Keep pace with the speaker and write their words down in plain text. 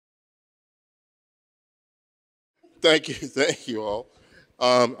Thank you all.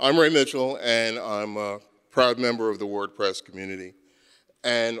 I'm Ray Mitchell, and I'm a proud member of the WordPress community,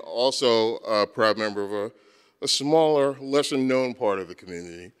 and also a proud member of a smaller, lesser-known part of the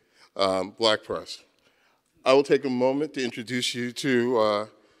community, BlackPress. I will take a moment to introduce you to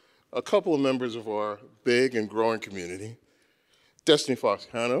a couple of members of our big and growing community. Destiny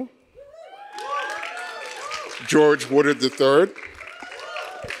Fox-Cano, George Woodard III,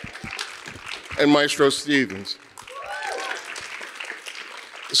 and Maestro Stevens.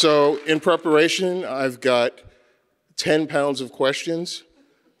 So in preparation, I've got 10 pounds of questions,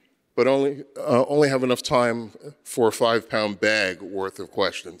 but only have enough time for a 5-pound bag worth of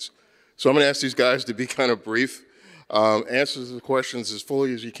questions. So I'm gonna ask these guys to be kind of brief. Answer the questions as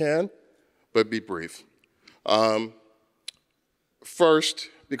fully as you can, but be brief. First,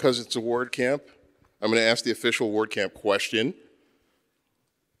 because it's a WordCamp, I'm gonna ask the official WordCamp question.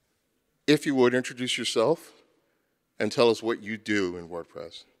 If you would, introduce yourself and tell us what you do in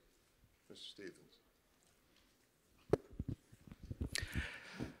WordPress. Mr. Stevens.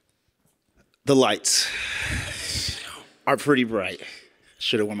 The lights are pretty bright.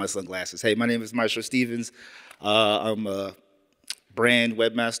 Should have worn my sunglasses. Hey, my name is Maestro Stevens. I'm a brand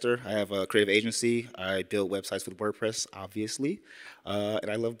webmaster. I have a creative agency. I build websites with WordPress, obviously. And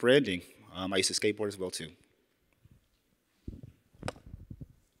I love branding. I used to skateboard as well, too.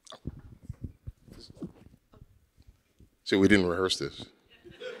 So we didn't rehearse this.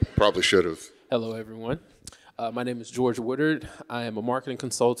 Probably should have. Hello, everyone. My name is George Woodard. I am a marketing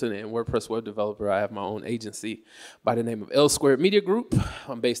consultant and WordPress web developer. I have my own agency by the name of L Squared Media Group.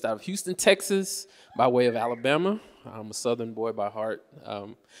 I'm based out of Houston, Texas, by way of Alabama. I'm a Southern boy by heart.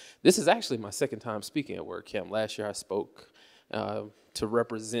 This is actually my second time speaking at WordCamp. Last year I spoke to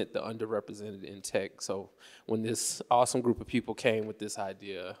represent the underrepresented in tech. So when this awesome group of people came with this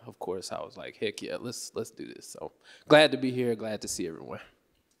idea, of course, I was like, heck yeah, let's do this. So glad to be here, glad to see everyone.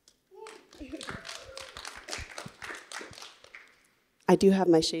 I do have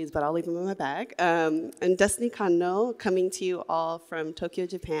my shades, but I'll leave them in my bag. I'm Destiny Kano, coming to you all from Tokyo,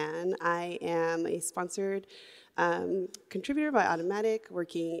 Japan. I am a sponsored contributor by Automatic,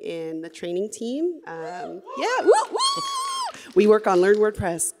 working in the training team. Yeah, woo, woo! We work on Learn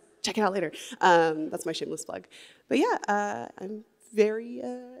WordPress. Check it out later. That's my shameless plug. But yeah, I'm very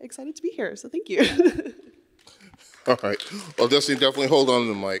excited to be here, so thank you. All right. Well, Destiny, definitely hold on to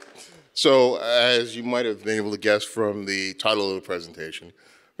the mic. So as you might have been able to guess from the title of the presentation,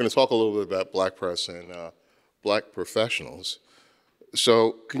 we're going to talk a little bit about BlackPress and Black professionals.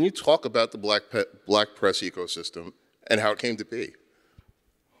 So can you talk about the BlackPress ecosystem and how it came to be?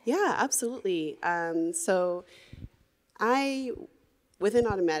 Yeah, absolutely. So within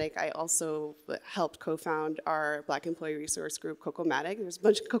Automatic, I also helped co-found our Black employee resource group, Cocomatic. There's a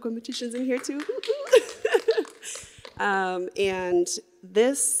bunch of Cocomaticians in here too. And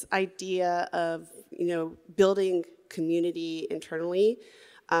this idea of building community internally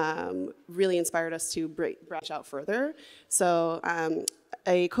really inspired us to branch out further. So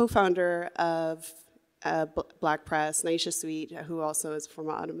a co-founder of BlackPress, Naisha Sweet, who also is a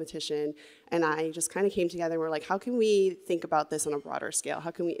former automatician, and I just kind of came together and we're like, how can we think about this on a broader scale?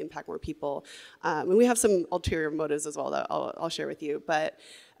 How can we impact more people? And we have some ulterior motives as well that I'll share with you. But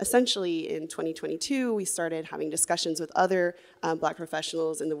essentially in 2022, we started having discussions with other Black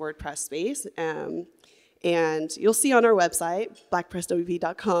professionals in the WordPress space. And you'll see on our website,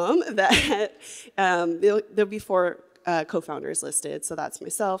 blackpresswp.com, that there'll be 4 co-founders listed. So that's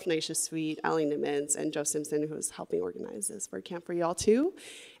myself, Naisha Sweet, Allie Nimmons, and Joe Simpson, who is helping organize this WordCamp for y'all too.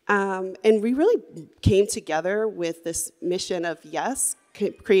 And we really came together with this mission of, yes,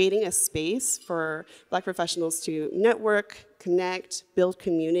 creating a space for Black professionals to network, connect, build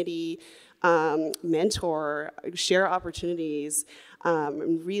community, mentor, share opportunities,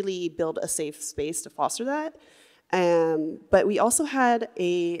 and really build a safe space to foster that. But we also had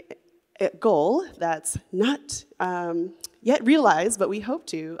a goal that's not yet realized, but we hope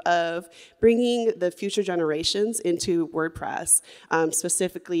to, of bringing the future generations into WordPress,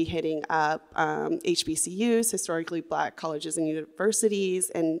 specifically hitting up HBCUs, historically Black colleges and universities,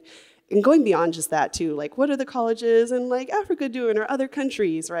 and going beyond just that too, like what are the colleges in like Africa doing or other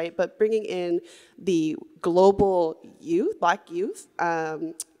countries, right? But bringing in the global youth, Black youth,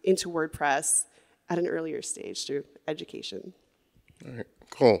 into WordPress at an earlier stage through education. All right,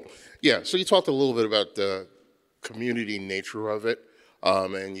 cool. Yeah, so you talked a little bit about the community nature of it,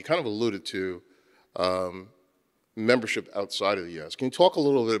 and you kind of alluded to membership outside of the US. Can you talk a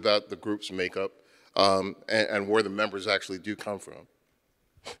little bit about the group's makeup and where the members actually do come from?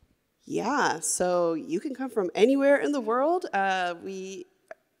 Yeah, so you can come from anywhere in the world. We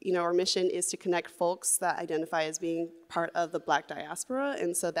our mission is to connect folks that identify as being part of the Black diaspora.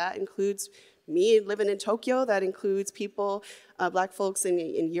 And so that includes me living in Tokyo, that includes people, Black folks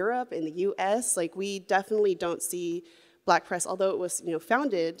in Europe, in the US. Like, we definitely don't see BlackPress, although it was,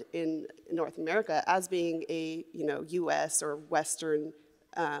 founded in North America, as being a, US or Western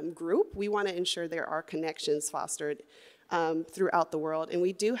group. We want to ensure there are connections fostered throughout the world. And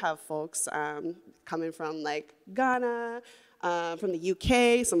we do have folks coming from like Ghana, from the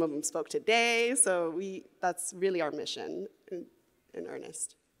UK, some of them spoke today. So that's really our mission in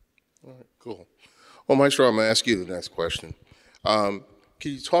earnest. All right, cool. Well, Maestro, I'm going to ask you the next question. Can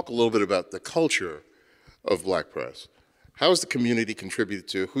you talk a little bit about the culture of BlackPress? How has the community contributed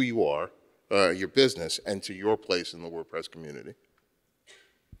to who you are, your business, and to your place in the WordPress community?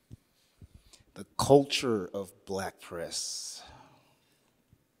 The culture of BlackPress.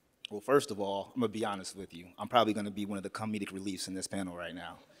 Well, first of all, I'm going to be honest with you. I'm probably going to be one of the comedic reliefs in this panel right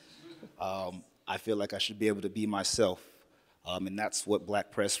now. I feel like I should be able to be myself, and that's what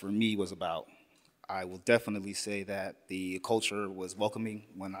BlackPress for me was about. I will definitely say that the culture was welcoming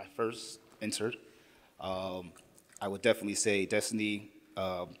when I first entered. I would definitely say Destiny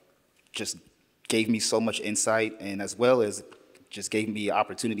just gave me so much insight, and as well as just gave me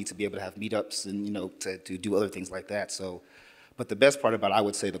opportunity to be able to have meetups and to do other things like that. So, but the best part about, I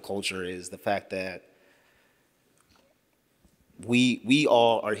would say, the culture is the fact that we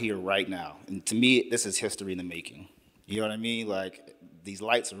all are here right now, and to me, this is history in the making. You know what I mean? Like, these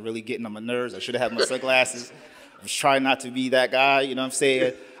lights are really getting on my nerves. I should have had my sunglasses. I was trying not to be that guy, you know what I'm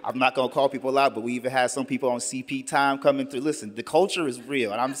saying? I'm not gonna call people out, but we even had some people on CP time coming through. Listen, the culture is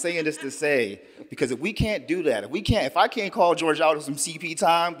real, and I'm saying this to say, because if we can't do that, if I can't call George out on some CP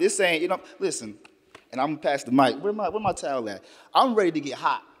time, this ain't, listen, and I'm gonna pass the mic. Where my towel at? I'm ready to get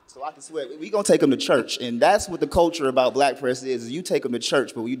hot, so I can sweat. We gonna take them to church, and that's what the culture about BlackPress is you take them to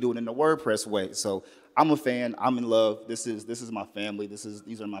church, but we do it in the WordPress way. So I'm a fan, I'm in love, this is my family,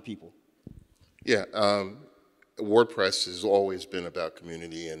 these are my people. Yeah, WordPress has always been about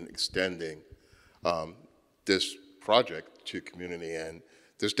community and extending this project to community, and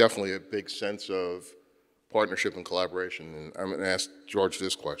there's definitely a big sense of partnership and collaboration. And I'm going to ask George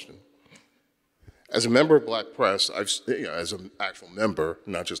this question. As a member of BlackPress, as an actual member,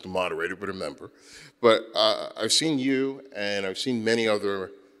 not just a moderator, but a member, but I've seen you and I've seen many other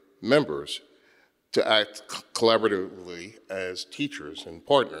members to act collaboratively as teachers and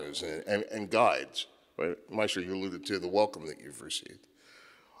partners and guides. Right? Maestro, you alluded to the welcome that you've received.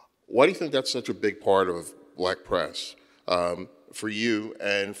 Why do you think that's such a big part of BlackPress for you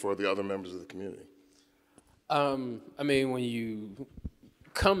and for the other members of the community? I mean, when you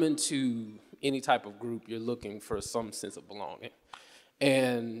come into any type of group, you're looking for some sense of belonging.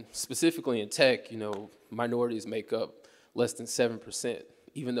 And specifically in tech, minorities make up less than 7%,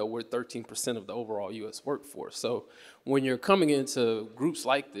 even though we're 13% of the overall US workforce. So when you're coming into groups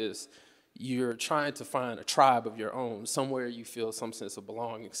like this, you're trying to find a tribe of your own, somewhere you feel some sense of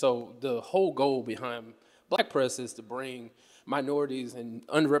belonging. So the whole goal behind BlackPress is to bring minorities and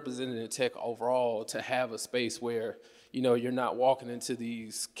underrepresented in tech overall to have a space where, you're not walking into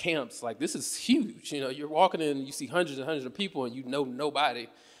these camps. Like, this is huge. You're walking in, you see hundreds and hundreds of people and you know nobody.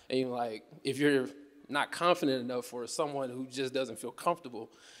 And you're like, if you're not confident enough for someone who just doesn't feel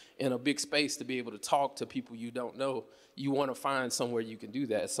comfortable in a big space to be able to talk to people you don't know, you want to find somewhere you can do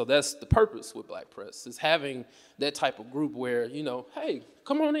that. So that's the purpose with BlackPress, is having that type of group where, hey,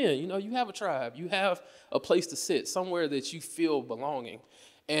 come on in, you have a tribe, you have a place to sit, somewhere that you feel belonging.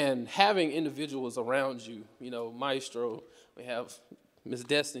 And having individuals around you, Maestro, we have Miss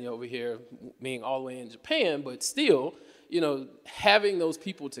Destiny over here being all the way in Japan, but still, having those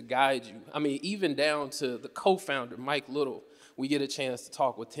people to guide you. I mean, even down to the co-founder, Mike Little, we get a chance to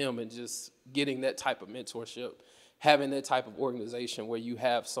talk with him, and just getting that type of mentorship, having that type of organization where you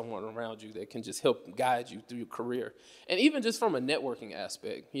have someone around you that can just help guide you through your career. And even just from a networking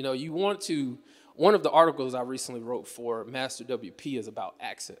aspect, you want to, one of the articles I recently wrote for Master WP is about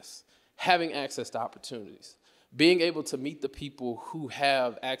access, having access to opportunities, being able to meet the people who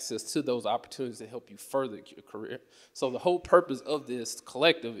have access to those opportunities to help you further your career. So the whole purpose of this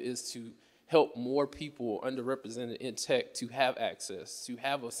collective is to help more people underrepresented in tech to have access, to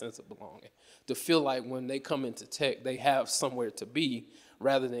have a sense of belonging, to feel like when they come into tech, they have somewhere to be,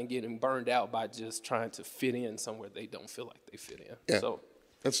 rather than getting burned out by just trying to fit in somewhere they don't feel like they fit in. Yeah, so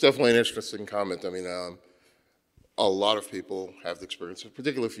that's definitely an interesting comment. I mean, a lot of people have the experience,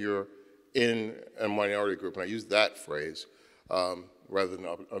 particularly if you're in a minority group, and I use that phrase rather than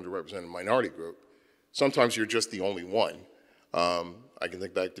underrepresented minority group. Sometimes you're just the only one. I can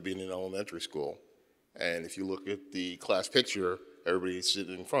think back to being in elementary school, and if you look at the class picture everybody's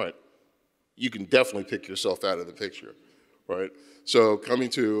sitting in front, you can definitely pick yourself out of the picture, right? So coming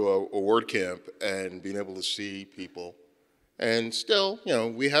to a WordCamp and being able to see people, and still, you know,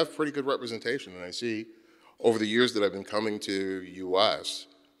 we have pretty good representation. And I see over the years that I've been coming to US,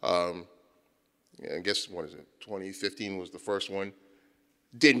 I guess, what is it, 2015 was the first one.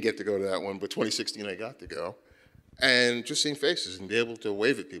 Didn't get to go to that one, but 2016 I got to go. And just seeing faces and be able to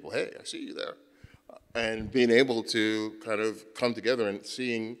wave at people, hey, I see you there. And being able to kind of come together and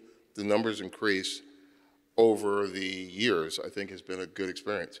seeing the numbers increase over the years, I think has been a good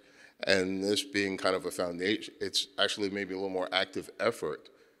experience. And this being kind of a foundation, it's actually maybe a little more active effort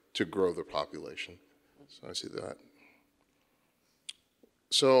to grow the population. So I see that.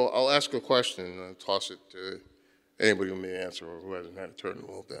 So I'll ask a question and I'll toss it to anybody who may answer or who hasn't had a turn in a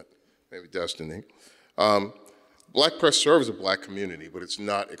little bit, maybe Destiny. BlackPress serves a black community, but it's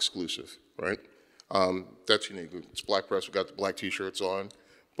not exclusive, right? That's unique. It's BlackPress, we've got the black t-shirts on,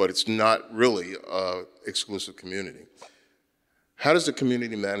 but it's not really an exclusive community. How does the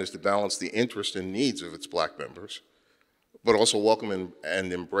community manage to balance the interests and needs of its black members, but also welcome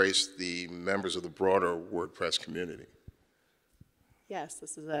and embrace the members of the broader WordPress community? Yes,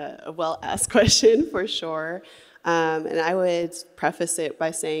 this is a well-asked question for sure. And I would preface it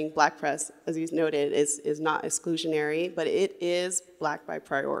by saying BlackPress, as you noted, is not exclusionary, but it is Black by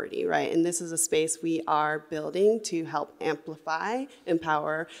priority, right? And this is a space we are building to help amplify,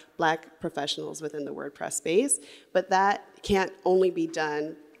 empower Black professionals within the WordPress space. But that can't only be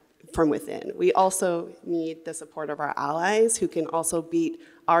done from within. We also need the support of our allies who can also beat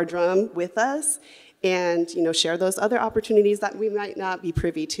our drum with us and share those other opportunities that we might not be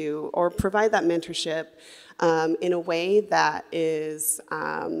privy to, or provide that mentorship in a way that is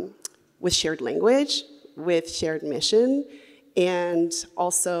with shared language, with shared mission, and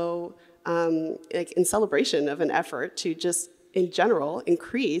also like in celebration of an effort to just, in general,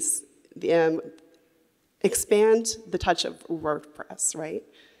 increase, expand the touch of WordPress, right?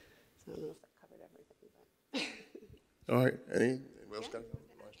 So I don't know if that covered everything. But. All right, anybody else got anything?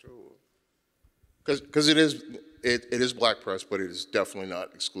 Because it is BlackPress, but it is definitely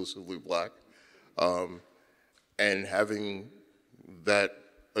not exclusively black. And having that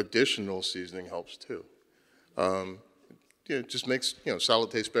additional seasoning helps too. It just makes salad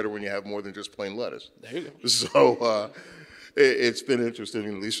taste better when you have more than just plain lettuce. There you go. So it's been interesting,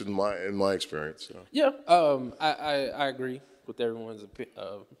 at least in my experience. So. Yeah, I agree with everyone's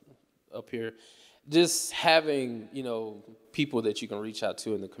up here. Just having people that you can reach out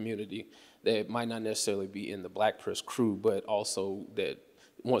to in the community that might not necessarily be in the BlackPress crew, but also that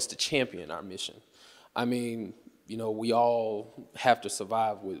wants to champion our mission. I mean, we all have to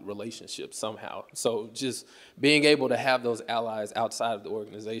survive with relationships somehow. So just being able to have those allies outside of the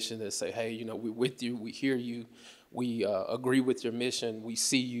organization that say, hey, we're with you, we hear you, we agree with your mission, we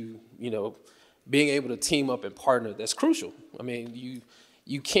see you, being able to team up and partner, that's crucial. I mean,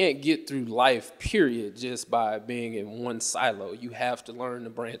 you can't get through life, period, just by being in one silo. You have to learn to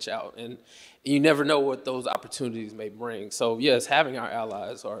branch out, and you never know what those opportunities may bring. So yes, having our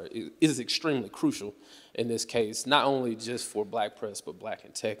allies is extremely crucial in this case, not only just for BlackPress, but Black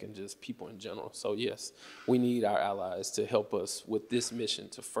in Tech and just people in general. So yes, we need our allies to help us with this mission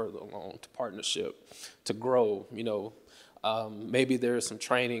to further along, to partnership, to grow, maybe there's some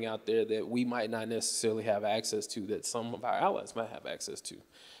training out there that we might not necessarily have access to that some of our allies might have access to.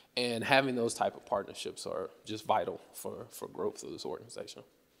 And having those type of partnerships are just vital for growth of this organization.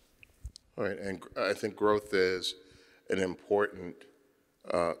 All right, and I think growth is an important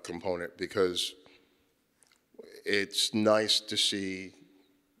component because it's nice to see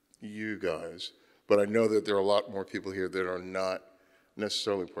you guys, but I know that there are a lot more people here that are not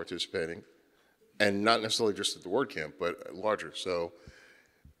necessarily participating. And not necessarily just at the WordCamp, but larger. So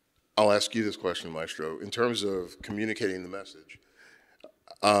I'll ask you this question, Maestro. In terms of communicating the message,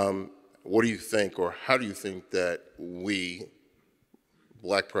 what do you think, or how do you think that we,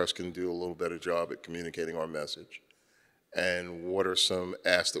 BlackPress, can do a little better job at communicating our message? And what are some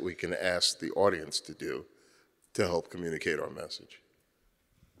asks that we can ask the audience to do to help communicate our message?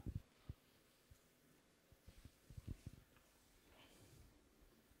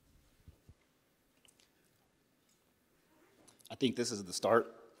 I think this is the start,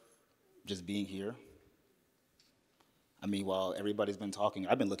 just being here. I mean, while everybody's been talking,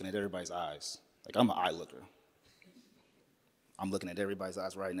 I've been looking at everybody's eyes. Like, I'm an eye looker. I'm looking at everybody's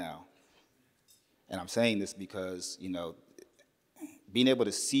eyes right now. And I'm saying this because, being able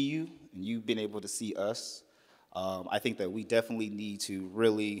to see you and you being able to see us, I think that we definitely need to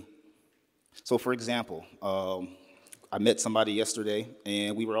really, so for example, I met somebody yesterday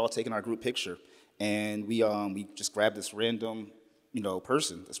and we were all taking our group picture. And we just grabbed this random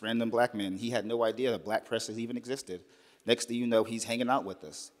person, this random black man. He had no idea that BlackPress has even existed. Next thing you know, he's hanging out with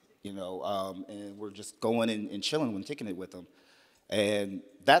us, and we're just going and chilling and kicking it with him. And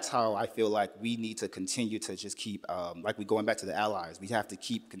that's how I feel like we need to continue to just keep, like we're going back to the allies, we have to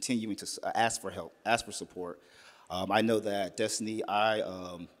keep continuing to ask for help, ask for support. I know that Destiny,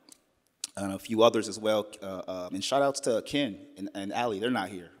 and a few others as well, and shout outs to Ken and Allie, they're not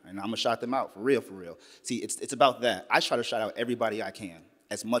here, and I'm gonna shout them out for real, for real. See, it's about that. I try to shout out everybody I can,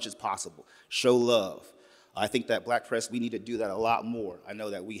 as much as possible, show love. I think that BlackPress, we need to do that a lot more. I know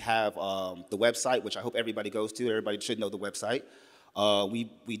that we have the website, which I hope everybody goes to. Everybody should know the website.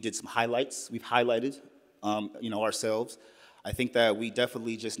 We did some highlights. We've highlighted, ourselves. I think that we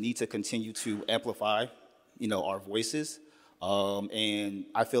definitely just need to continue to amplify, our voices. And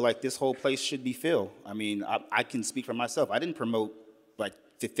I feel like this whole place should be filled. I mean, I can speak for myself. I didn't promote like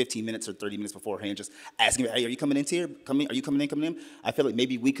 15 minutes or 30 minutes beforehand, just asking, hey, are you coming in here? Are you coming in? I feel like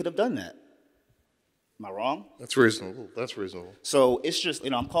maybe we could have done that. Am I wrong? That's reasonable. That's reasonable. So it's just,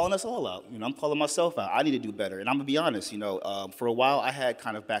 I'm calling us all out. I'm calling myself out. I need to do better. And I'm going to be honest, for a while I had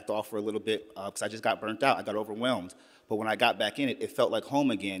kind of backed off for a little bit because I just got burnt out. I got overwhelmed. But when I got back in it, it felt like home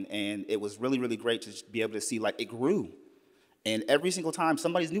again. And it was really, really great to be able to see like it grew. And every single time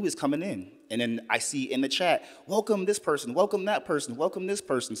somebody's new is coming in. And then I see in the chat, welcome this person, welcome that person, welcome this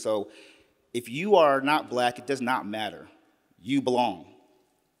person. So if you are not black, it does not matter. You belong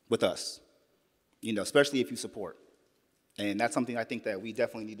with us. Especially if you support. And that's something I think that we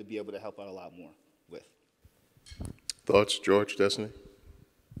definitely need to be able to help out a lot more with. Thoughts, George, Destiny?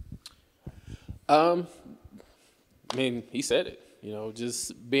 He said it,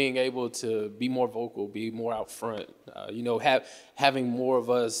 just being able to be more vocal, be more out front, having more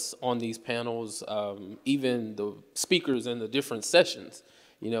of us on these panels, even the speakers in the different sessions,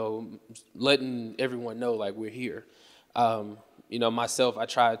 letting everyone know like we're here. Myself, I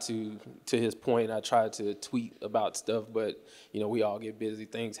try to his point, I try to tweet about stuff, but, we all get busy,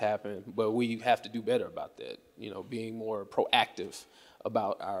 things happen, but we have to do better about that, being more proactive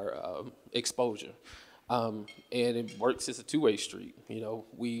about our exposure. And it works as a two-way street.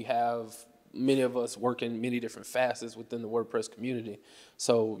 We have many of us working many different facets within the WordPress community.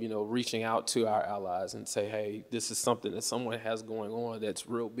 So, reaching out to our allies and say, hey, this is something that someone has going on that's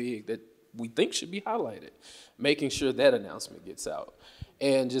real big that we think should be highlighted, making sure that announcement gets out.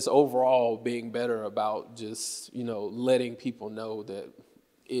 And just overall being better about just, letting people know that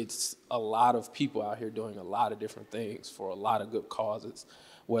it's a lot of people out here doing a lot of different things for a lot of good causes,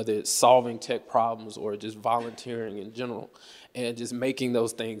 whether it's solving tech problems or just volunteering in general, and just making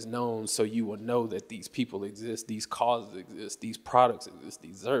those things known so you will know that these people exist, these causes exist, these products exist,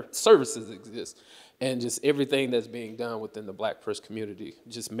 these services exist, and just everything that's being done within the BlackPress community,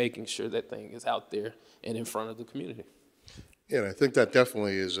 just making sure that thing is out there and in front of the community. Yeah, and I think that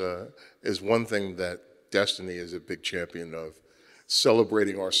definitely is one thing that Destiny is a big champion of,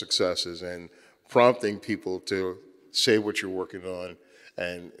 celebrating our successes and prompting people to say what you're working on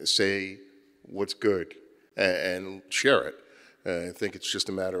and say what's good and share it. I think it's just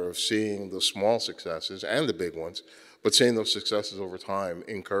a matter of seeing the small successes and the big ones, but seeing those successes over time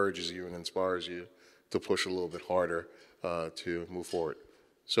encourages you and inspires you to push a little bit harder to move forward.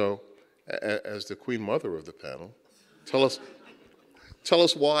 So, as the Queen Mother of the panel, tell us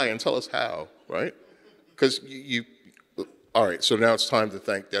why and tell us how, right? Because all right, so now it's time to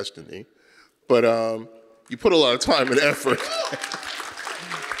thank Destiny, but you put a lot of time and effort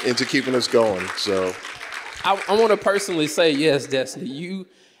into keeping us going, so. I want to personally say, yes, Destiny,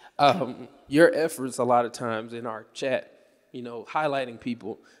 your efforts a lot of times in our chat, highlighting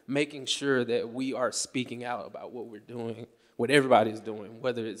people, making sure that we are speaking out about what we're doing, what everybody's doing,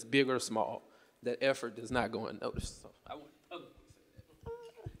 whether it's big or small, that effort does not go unnoticed. So I want to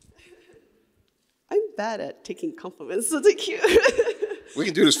I'm bad at taking compliments, so thank you. We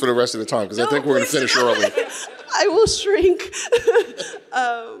can do this for the rest of the time, because I think we're going to finish early. I will shrink.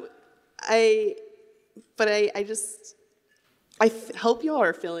 I hope y'all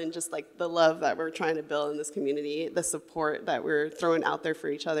are feeling just like the love that we're trying to build in this community, the support that we're throwing out there for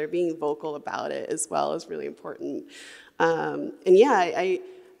each other, being vocal about it as well is really important.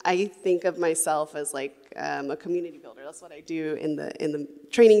 I think of myself as like a community builder. That's what I do in the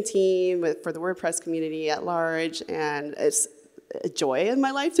training team for the WordPress community at large, and it's a joy in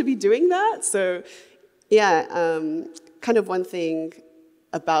my life to be doing that. So, yeah, kind of one thing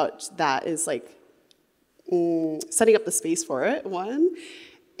about that is like setting up the space for it, one,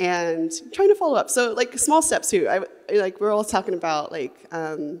 and trying to follow up. So, like small steps too. We're all talking about like.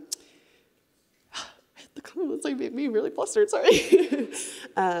 The comments like made me really flustered, sorry.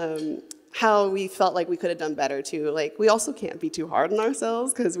 how we felt like we could have done better too. Like, we also can't be too hard on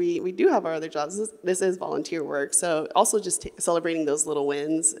ourselves because we do have our other jobs. This is volunteer work. So also just celebrating those little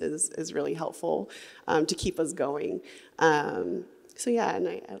wins is really helpful to keep us going. So yeah, and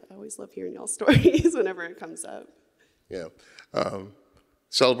I always love hearing y'all's stories whenever it comes up. Yeah.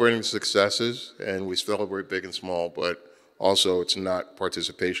 Celebrating successes, and we celebrate big and small, but also it's not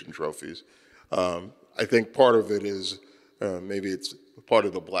participation trophies. I think part of it is maybe it's part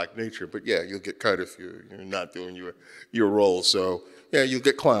of the Black nature, but yeah, you'll get cut if you're not doing your role. So yeah, you'll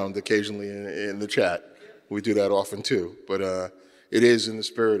get clowned occasionally in the chat. We do that often too, but it is in the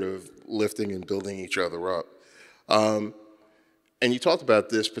spirit of lifting and building each other up. And you talked about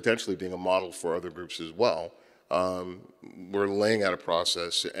this potentially being a model for other groups as well. We're laying out a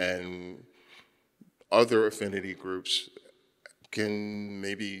process, and other affinity groups can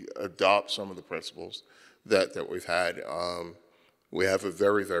maybe adopt some of the principles that we've had. We have a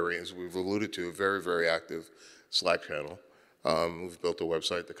very, as we've alluded to, a very, very active Slack channel. We've built a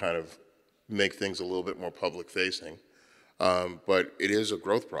website to kind of make things a little bit more public facing. But it is a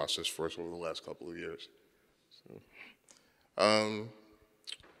growth process for us over the last couple of years. So,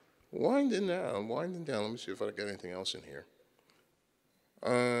 winding down. Let me see if I got anything else in here.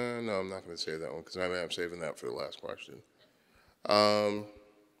 No, I'm not going to say that one because I'm saving that for the last question.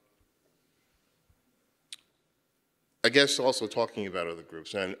 I guess also talking about other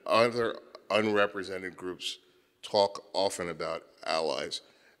groups, and other unrepresented groups talk often about allies,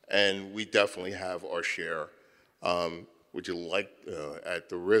 and we definitely have our share. Would you like, at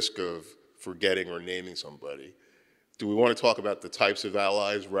the risk of forgetting or naming somebody, do we want to talk about the types of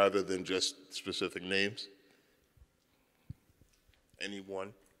allies rather than just specific names?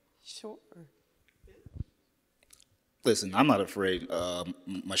 Anyone? Sure. Listen, I'm not afraid.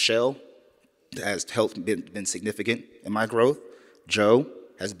 Michelle has been significant in my growth. Joe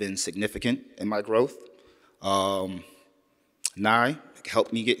has been significant in my growth. Nye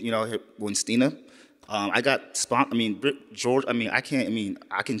helped me get, when Stina, I got George, I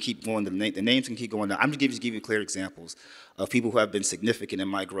can keep going, the names can keep going down. I'm just give you clear examples of people who have been significant in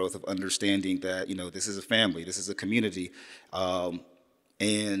my growth of understanding that, this is a family, this is a community.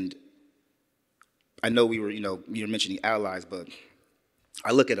 And I know you were mentioning allies, but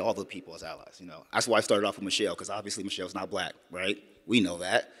I look at all the people as allies, That's why I started off with Michelle, because obviously Michelle's not Black, right? We know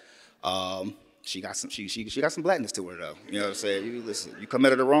that. She got some Blackness to her, though. You know what I'm saying? You come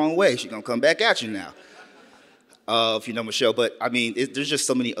at her the wrong way, she's gonna come back at you now. If you know Michelle, but there's just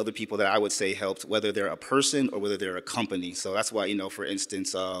so many other people that I would say helped, whether they're a person or whether they're a company. So that's why, for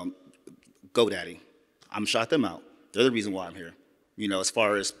instance, GoDaddy, I'm shot them out. They're the reason why I'm here. As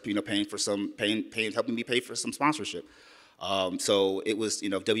far as helping me pay for some sponsorship. So it was,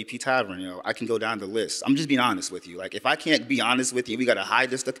 WP Tavern, I can go down the list. I'm just being honest with you. Like, if I can't be honest with you, we got to hide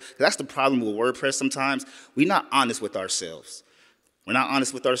this stuff. That's the problem with WordPress sometimes. We're not honest with ourselves. We're not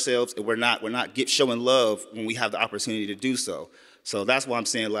honest with ourselves, and we're not showing love when we have the opportunity to do so. So that's why I'm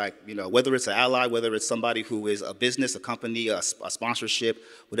saying, like, whether it's an ally, whether it's somebody who is a business, a company, a sponsorship,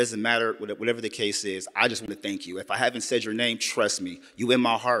 it doesn't matter, whatever the case is, I just want to thank you. If I haven't said your name, trust me, you in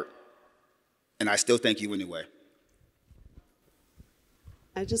my heart, and I still thank you anyway.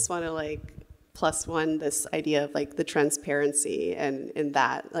 I just want to plus one this idea of the transparency and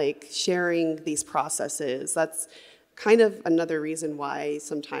that sharing these processes. That's kind of another reason why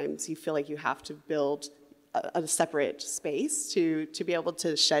sometimes you feel like you have to build a separate space to be able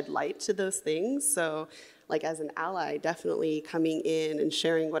to shed light to those things. So as an ally, definitely coming in and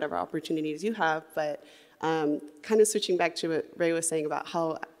sharing whatever opportunities you have, but kind of switching back to what Ray was saying about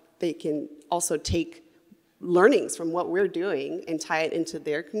how they can also take learnings from what we're doing and tie it into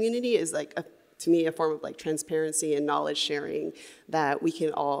their community is to me a form of transparency and knowledge sharing that we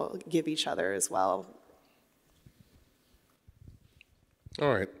can all give each other as well.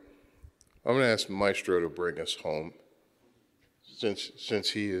 All right, I'm going to ask Maestro to bring us home,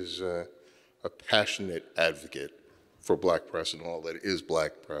 since he is a passionate advocate for BlackPress and all that is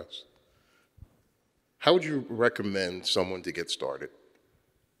BlackPress. How would you recommend someone to get started?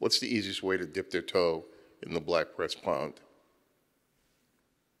 What's the easiest way to dip their toe in the BlackPress pond?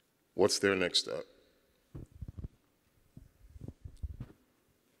 What's their next step?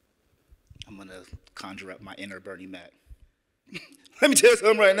 I'm going to conjure up my inner Bernie Mac. Let me tell you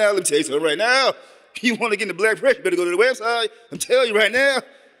something right now. You want to get into BlackPress, you better go to the website. I'm telling you right now.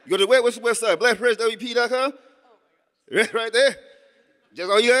 You go to the what's the website? BlackPressWP.com? Right there. That's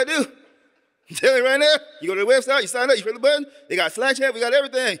all you got to do. I'm telling you right now. You go to the website, you sign up, you press the button. They got Slack chat, we got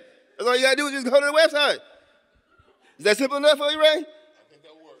everything. That's all you got to do is just go to the website. Is that simple enough for you, Ray?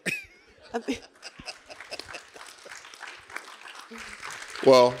 I think that works.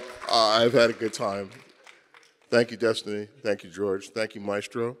 Well, I've had a good time. Thank you, Destiny. Thank you, George. Thank you,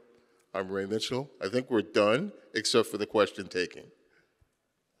 Maestro. I'm Ray Mitchell. I think we're done, except for the question taking.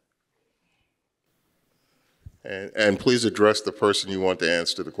 And please address the person you want to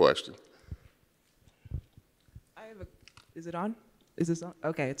answer the question. Is it on? Is this on?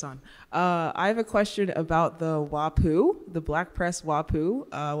 Okay, it's on. I have a question about the WAPU, the BlackPress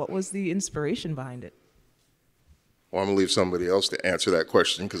WAPU. What was the inspiration behind it? Well, I'm gonna leave somebody else to answer that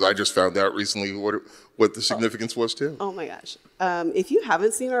question because I just found out recently what the significance was too. Oh my gosh. If you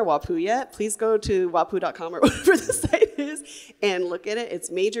haven't seen our WAPU yet, please go to wapu.com or whatever the site is and look at it. It's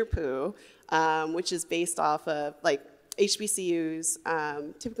Major Poo, which is based off of like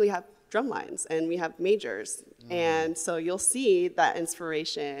HBCUs typically have drum lines and we have majors. And so you'll see that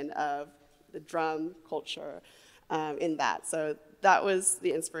inspiration of the drum culture in that. So that was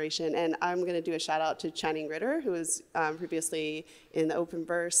the inspiration. And I'm going to do a shout out to Channing Ritter, who was previously in the Open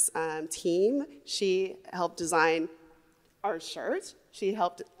Verse team. She helped design our shirt. She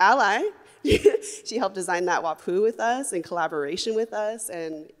helped ally. She helped design that WAPU with us in collaboration with us.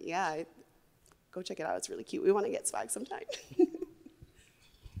 And yeah, go check it out. It's really cute. We want to get swag sometime.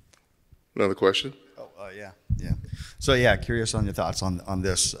 Another question? Yeah. So yeah, curious on your thoughts on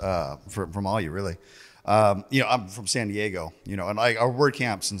this from all you really. I'm from San Diego, and like our word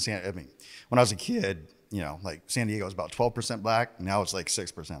camps in when I was a kid, like San Diego is about 12% black. Now it's like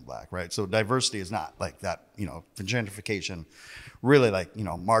 6% black, right? So diversity is not like that, gentrification really like,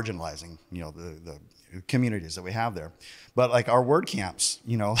 marginalizing, the communities that we have there. But like our word camps,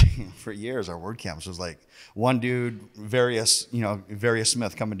 for years, our word camps was like one dude, Various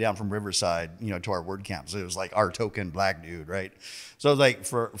Smith coming down from Riverside, to our word camps. It was like our token black dude, right? So like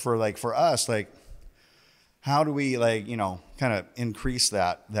for us, like, how do we kind of increase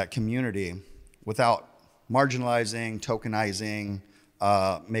that community without marginalizing, tokenizing,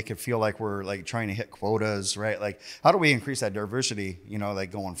 make it feel like we're like trying to hit quotas, right? Like, how do we increase that diversity,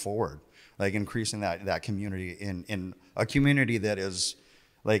 like going forward? Like increasing that community in a community that is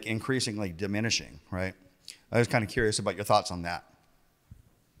like increasingly diminishing, right? I was kind of curious about your thoughts on that.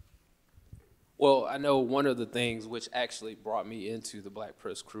 Well, I know one of the things which actually brought me into the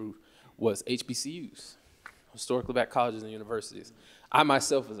BlackPress crew was HBCUs, historically black colleges and universities. I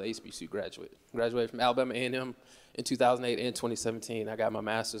myself was an HBCU graduate. Graduated from Alabama A&M in 2008 and 2017. I got my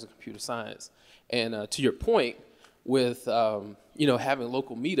master's in computer science. And to your point with, having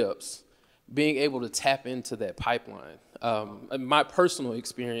local meetups, being able to tap into that pipeline. My personal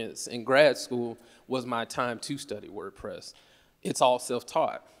experience in grad school was my time to study WordPress. It's all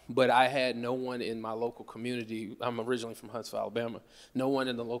self-taught, but I had no one in my local community. I'm originally from Huntsville, Alabama. No one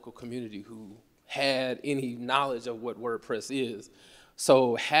in the local community who had any knowledge of what WordPress is.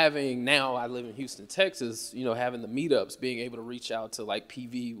 So now I live in Houston, Texas, having the meetups, being able to reach out to like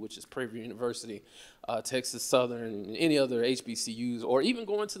PV, which is Prairie View University, Texas Southern, any other HBCUs, or even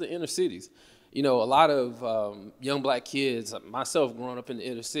going to the inner cities. A lot of young black kids, myself growing up in the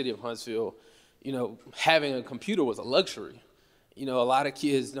inner city of Huntsville, having a computer was a luxury. A lot of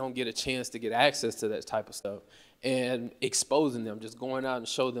kids don't get a chance to get access to that type of stuff. And exposing them, just going out and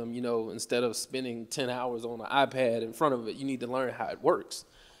show them, instead of spending 10 hours on an iPad in front of it, you need to learn how it works.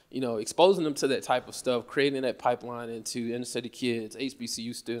 Exposing them to that type of stuff, creating that pipeline into inner city kids,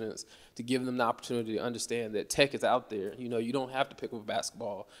 HBCU students, to give them the opportunity to understand that tech is out there. You don't have to pick up a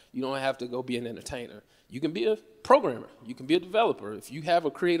basketball. You don't have to go be an entertainer. You can be a programmer. You can be a developer. If you have a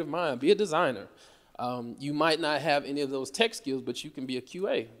creative mind, be a designer. You might not have any of those tech skills, but you can be a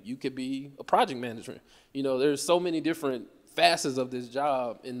QA. You could be a project manager. There's so many different facets of this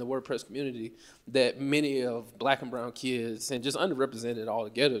job in the WordPress community that many of black and brown kids and just underrepresented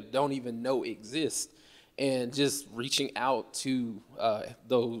altogether don't even know exist. And just reaching out to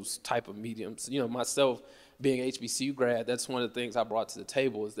those type of mediums. Myself being an HBCU grad, that's one of the things I brought to the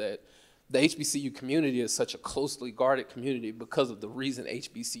table is that the HBCU community is such a closely guarded community because of the reason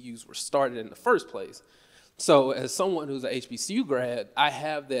HBCUs were started in the first place. So as someone who's an HBCU grad, I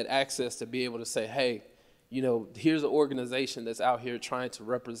have that access to be able to say, hey, here's an organization that's out here trying to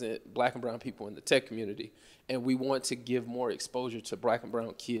represent black and brown people in the tech community. And we want to give more exposure to black and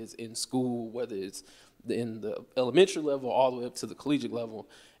brown kids in school, whether it's in the elementary level all the way up to the collegiate level.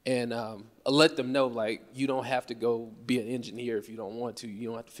 And let them know, like, you don't have to go be an engineer if you don't want to. You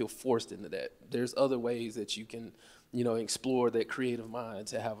don't have to feel forced into that. There's other ways that you can, explore that creative mind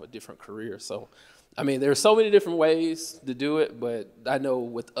to have a different career. So I mean, there are so many different ways to do it, but I know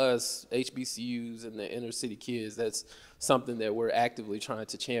with us, HBCUs and the inner city kids, that's something that we're actively trying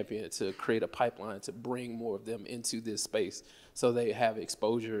to champion, to create a pipeline to bring more of them into this space so they have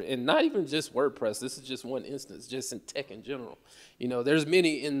exposure. And not even just WordPress, this is just one instance, just in tech in general. You know, there's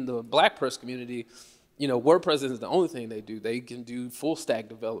many in the BlackPress community. You know, WordPress isn't the only thing they do. They can do full stack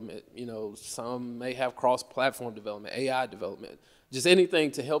development. You know, some may have cross-platform development, AI development, just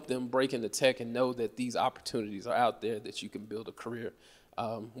anything to help them break into tech and know that these opportunities are out there, that you can build a career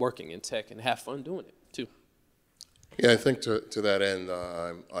working in tech and have fun doing it too. Yeah, I think to that end,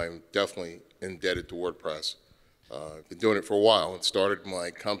 I'm definitely indebted to WordPress. I've been doing it for a while and started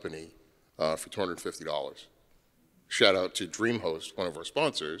my company for $250. Shout out to DreamHost, one of our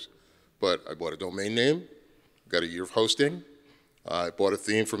sponsors. But I bought a domain name, got a year of hosting. I bought a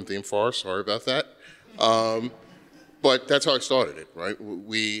theme from ThemeForest, sorry about that. But that's how I started it, right?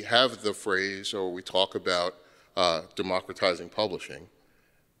 We have the phrase, or we talk about democratizing publishing.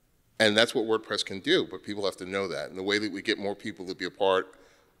 And that's what WordPress can do, but people have to know that. And the way that we get more people to be a part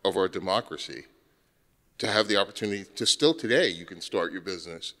of our democracy, to have the opportunity to still today, you can start your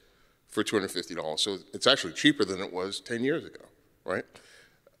business for $250. So it's actually cheaper than it was 10 years ago, right?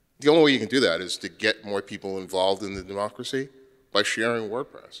 The only way you can do that is to get more people involved in the democracy by sharing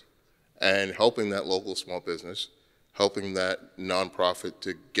WordPress and helping that local small business, helping that nonprofit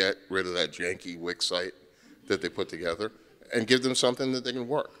to get rid of that janky Wix site that they put together and give them something that they can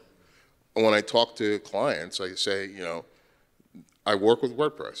work. And when I talk to clients, I say, you know, I work with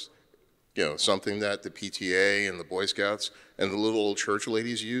WordPress. You know, something that the PTA and the Boy Scouts and the little old church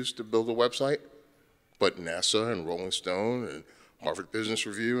ladies use to build a website, but NASA and Rolling Stone and Harvard Business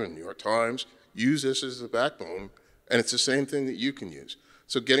Review and New York Times use this as the backbone, and it's the same thing that you can use.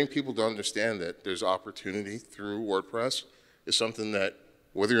 So getting people to understand that there's opportunity through WordPress is something that,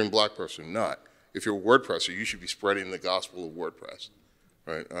 whether you're in BlackPress or not, if you're a WordPresser, you should be spreading the gospel of WordPress,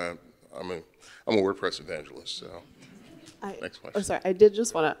 right? I'm a WordPress evangelist, so next question. Oh, sorry, I did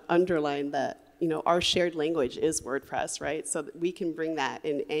just want to underline that, you know, our shared language is WordPress, right? So that we can bring that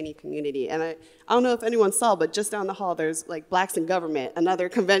in any community. And I don't know if anyone saw, but just down the hall, there's like Blacks in Government, another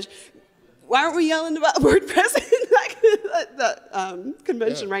convention. Why aren't we yelling about WordPress in that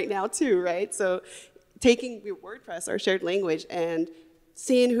convention right now too, right? So taking WordPress, our shared language, and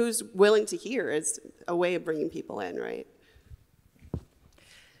seeing who's willing to hear is a way of bringing people in, right?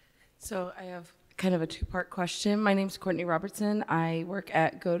 So I have kind of a two-part question. My name's Courtney Robertson. I work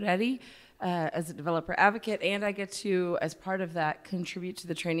at GoDaddy as a developer advocate, and I get to, as part of that, contribute to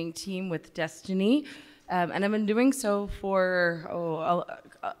the training team with Destiny. And I've been doing so for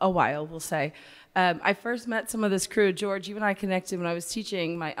a while, we'll say. I first met some of this crew. George, you and I connected when I was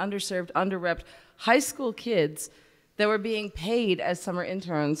teaching my underserved, underrepresented high school kids that were being paid as summer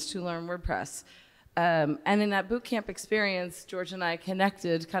interns to learn WordPress. And in that boot camp experience, George and I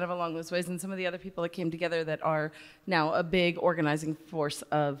connected kind of along those ways, and some of the other people that came together that are now a big organizing force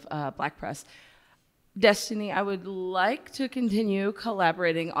of BlackPress. Destiny, I would like to continue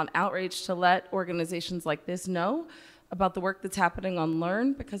collaborating on outreach to let organizations like this know about the work that's happening on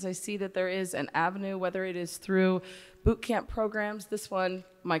Learn, because I see that there is an avenue, whether it is through boot camp programs. This one,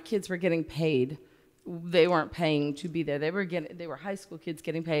 my kids were getting paid. They weren't paying to be there. They were high school kids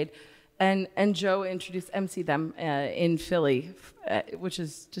getting paid. And Joe introduced MC them in Philly, which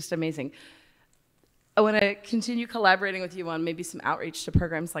is just amazing. I want to continue collaborating with you on maybe some outreach to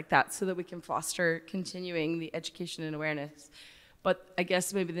programs like that so that we can foster continuing the education and awareness. But I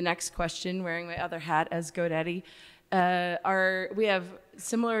guess maybe the next question, wearing my other hat as GoDaddy, we have,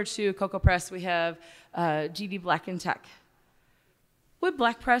 similar to Cocoa Press, we have GD Black in Tech. Would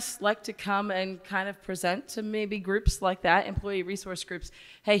BlackPress like to come and kind of present to maybe groups like that, employee resource groups,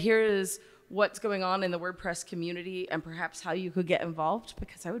 hey, here is what's going on in the WordPress community and perhaps how you could get involved?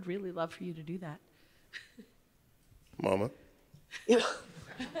 Because I would really love for you to do that. Mama? Yeah.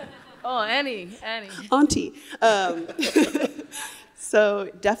 Oh, Annie. Auntie. So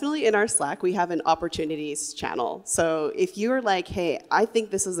definitely in our Slack, we have an opportunities channel. So if you're like, hey, I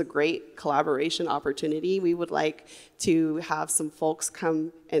think this is a great collaboration opportunity, we would like to have some folks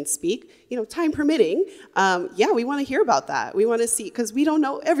come and speak, you know, time permitting. Yeah, we want to hear about that. We want to see, because we don't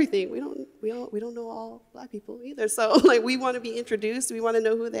know everything. We don't know all Black people either. So like, we want to be introduced. We want to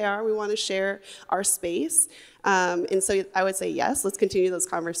know who they are. We want to share our space. And so I would say yes. Let's continue those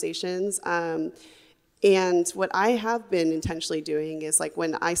conversations. And what I have been intentionally doing is, like,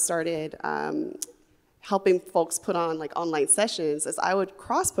 when I started helping folks put on like online sessions, is I would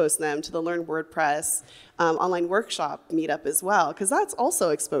cross-post them to the Learn WordPress online workshop meetup as well, because that's also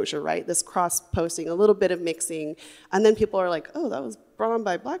exposure, right? This cross-posting, a little bit of mixing, and then people are like, oh, that was brought on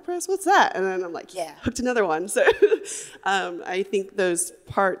by BlackPress, what's that? And then I'm like, yeah, hooked another one. So I think those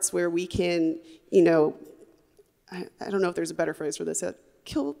parts where we can, you know, I don't know if there's a better phrase for this,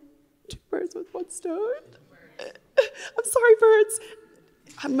 kill two birds with one stone. I'm sorry, birds.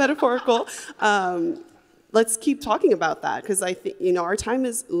 I'm metaphorical. Let's keep talking about that, because I think, you know, our time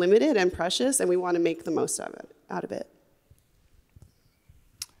is limited and precious, and we want to make the most out of it.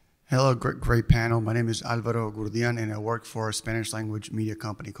 Hello, great panel. My name is Alvaro Gurdian, and I work for a Spanish language media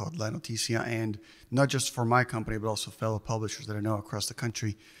company called La Noticia. And not just for my company, but also fellow publishers that I know across the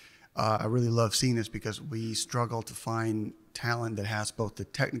country. I really love seeing this because we struggle to find talent that has both the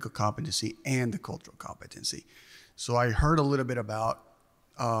technical competency and the cultural competency. So I heard a little bit about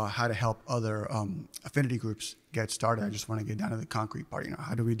how to help other affinity groups get started. I just want to get down to the concrete part. You know,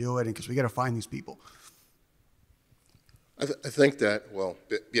 how do we do it? And because we got to find these people. I think that, well,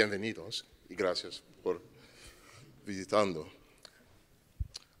 bienvenidos y gracias por visitando.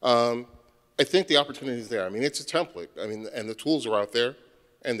 I think the opportunity is there. I mean, it's a template. I mean, and the tools are out there,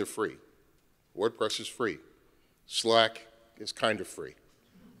 and they're free. WordPress is free. Slack is kind of free.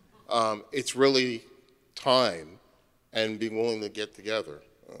 It's really time and being willing to get together.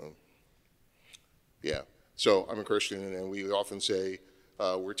 Yeah. So I'm a Christian, and we often say,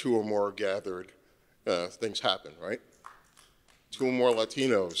 where two or more are gathered, things happen, right? Two more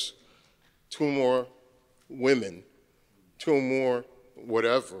Latinos, two more women, two more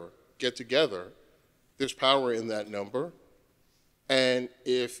whatever get together. There's power in that number. And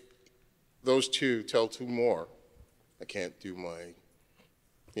if those two tell two more, I can't do my,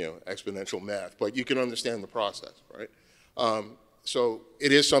 you know, exponential math, but you can understand the process, right? So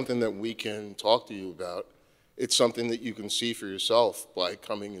it is something that we can talk to you about. It's something that you can see for yourself by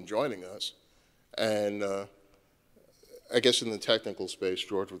coming and joining us. And I guess in the technical space,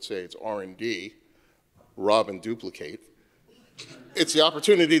 George would say it's R&D, rob and duplicate. It's the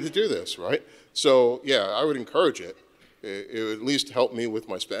opportunity to do this, right? So yeah, I would encourage it. It would at least help me with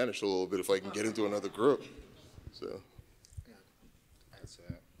my Spanish a little bit if I can get into another group.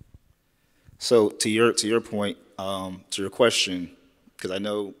 So to your point, to your question, because I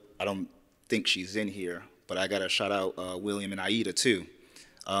don't think she's in here, but I got to shout out William and Aida too.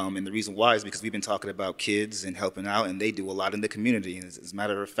 And the reason why is because we've been talking about kids and helping out, and they do a lot in the community. And as a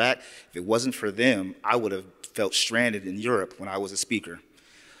matter of fact, if it wasn't for them, I would have felt stranded in Europe when I was a speaker.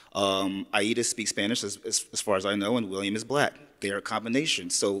 Aida speaks Spanish as far as I know, and William is black. They're a combination.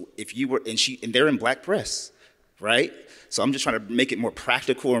 So if you were, and they're in BlackPress, right? So I'm just trying to make it more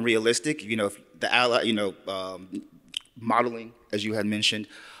practical and realistic. You know, if the ally, you know, modeling, as you had mentioned.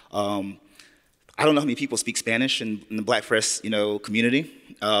 I don't know how many people speak Spanish in the BlackPress, you know, community.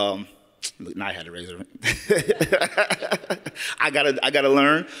 Now I had to raise her. I gotta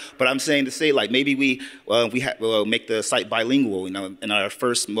learn. But I'm saying to say, like, maybe we make the site bilingual. You know, and our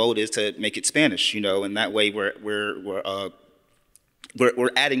first mode is to make it Spanish. You know, and that way we're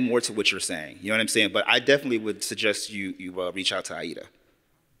adding more to what you're saying. You know what I'm saying? But I definitely would suggest you reach out to Aida.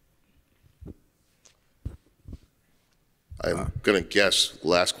 I'm going to guess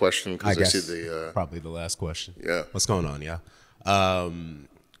last question because I see the... probably the last question. Yeah. What's going on, yeah?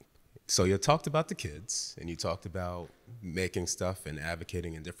 So you talked about the kids, and you talked about making stuff and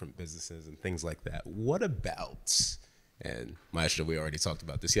advocating in different businesses and things like that. What about, and Maestra, we already talked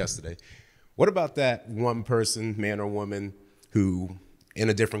about this yesterday, what about that one person, man or woman, who in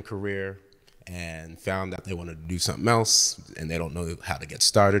a different career and found out they wanted to do something else and they don't know how to get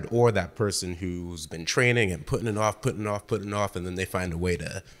started, or that person who's been training and putting it off, and then they find a way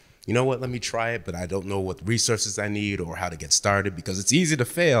to, you know what, let me try it, but I don't know what resources I need or how to get started, because it's easy to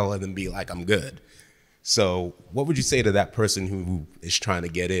fail and then be like, I'm good. So what would you say to that person who is trying to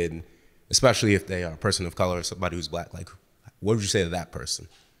get in, especially if they are a person of color or somebody who's black? Like, what would you say to that person?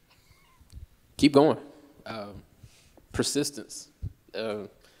 Keep going. Persistence.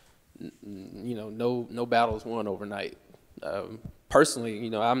 You know, no battle is won overnight. Personally, you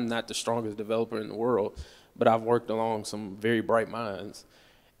know, I'm not the strongest developer in the world, but I've worked along some very bright minds.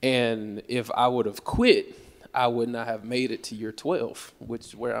 And if I would have quit, I would not have made it to year 12, which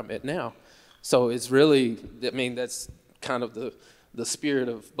is where I'm at now. So it's really, I mean, that's kind of the spirit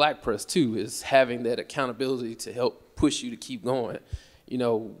of BlackPress too, is having that accountability to help push you to keep going. You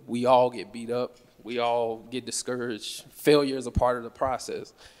know, we all get beat up. We all get discouraged. Failure is a part of the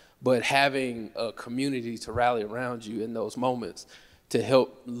process. But having a community to rally around you in those moments to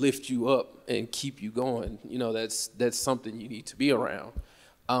help lift you up and keep you going, you know, that's something you need to be around.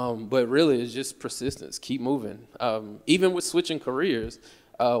 But really, it's just persistence. Keep moving. Even with switching careers,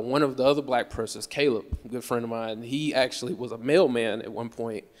 one of the other BlackPressers, Caleb, a good friend of mine, he actually was a mailman at one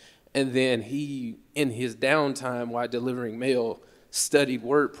point, and then he, in his downtime while delivering mail, studied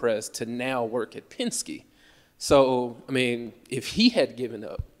WordPress to now work at Penske. So, I mean, if he had given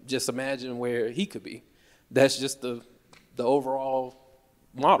up, just imagine where he could be. That's just the overall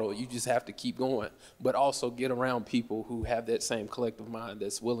model. You just have to keep going, but also get around people who have that same collective mind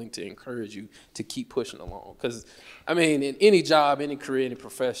that's willing to encourage you to keep pushing along. Because, I mean, in any job, any career, any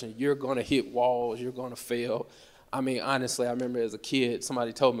profession, you're going to hit walls, you're going to fail. I mean, honestly, I remember as a kid,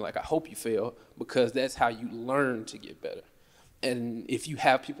 somebody told me, like, I hope you fail, because that's how you learn to get better. And if you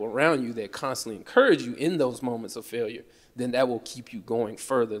have people around you that constantly encourage you in those moments of failure, then that will keep you going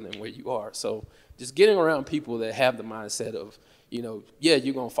further than where you are. So just getting around people that have the mindset of, you know, yeah,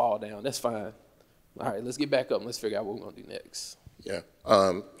 you're going to fall down. That's fine. All right, let's get back up and let's figure out what we're going to do next. Yeah.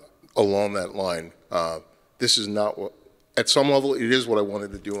 Along that line, this is not what, at some level, it is what I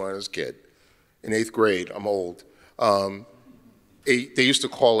wanted to do when I was a kid. In 8th grade, I'm old. They used to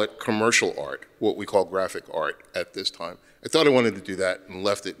call it commercial art, what we call graphic art at this time. I thought I wanted to do that and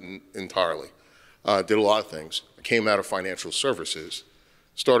left it entirely. Did a lot of things. I came out of financial services,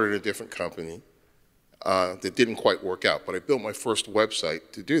 started a different company that didn't quite work out, but I built my first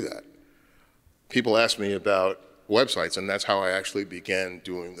website to do that. People asked me about websites, and that's how I actually began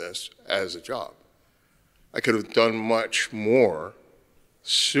doing this as a job. I could have done much more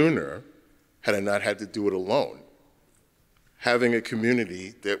sooner had I not had to do it alone. Having a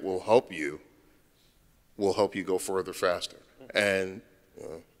community that will help you go further faster. And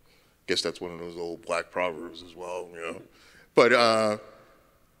I guess that's one of those old black proverbs as well, you know. But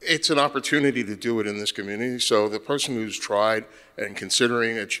it's an opportunity to do it in this community. So the person who's tried and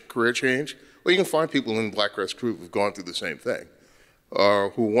considering a career change, well, you can find people in the BlackPress group who've gone through the same thing,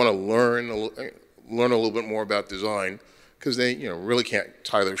 who want to learn a little bit more about design, because they, you know, really can't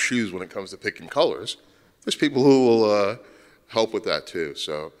tie their shoes when it comes to picking colors. There's people who will help with that too.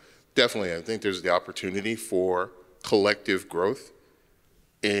 So definitely, I think there's the opportunity for collective growth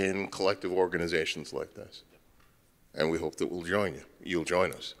in collective organizations like this. And we hope that we'll join you. You'll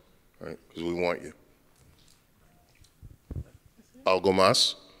join us, right? Because we want you. ¿Algo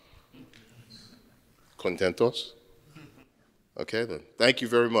más? ¿Contentos? Okay then. Thank you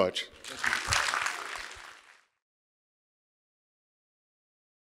very much.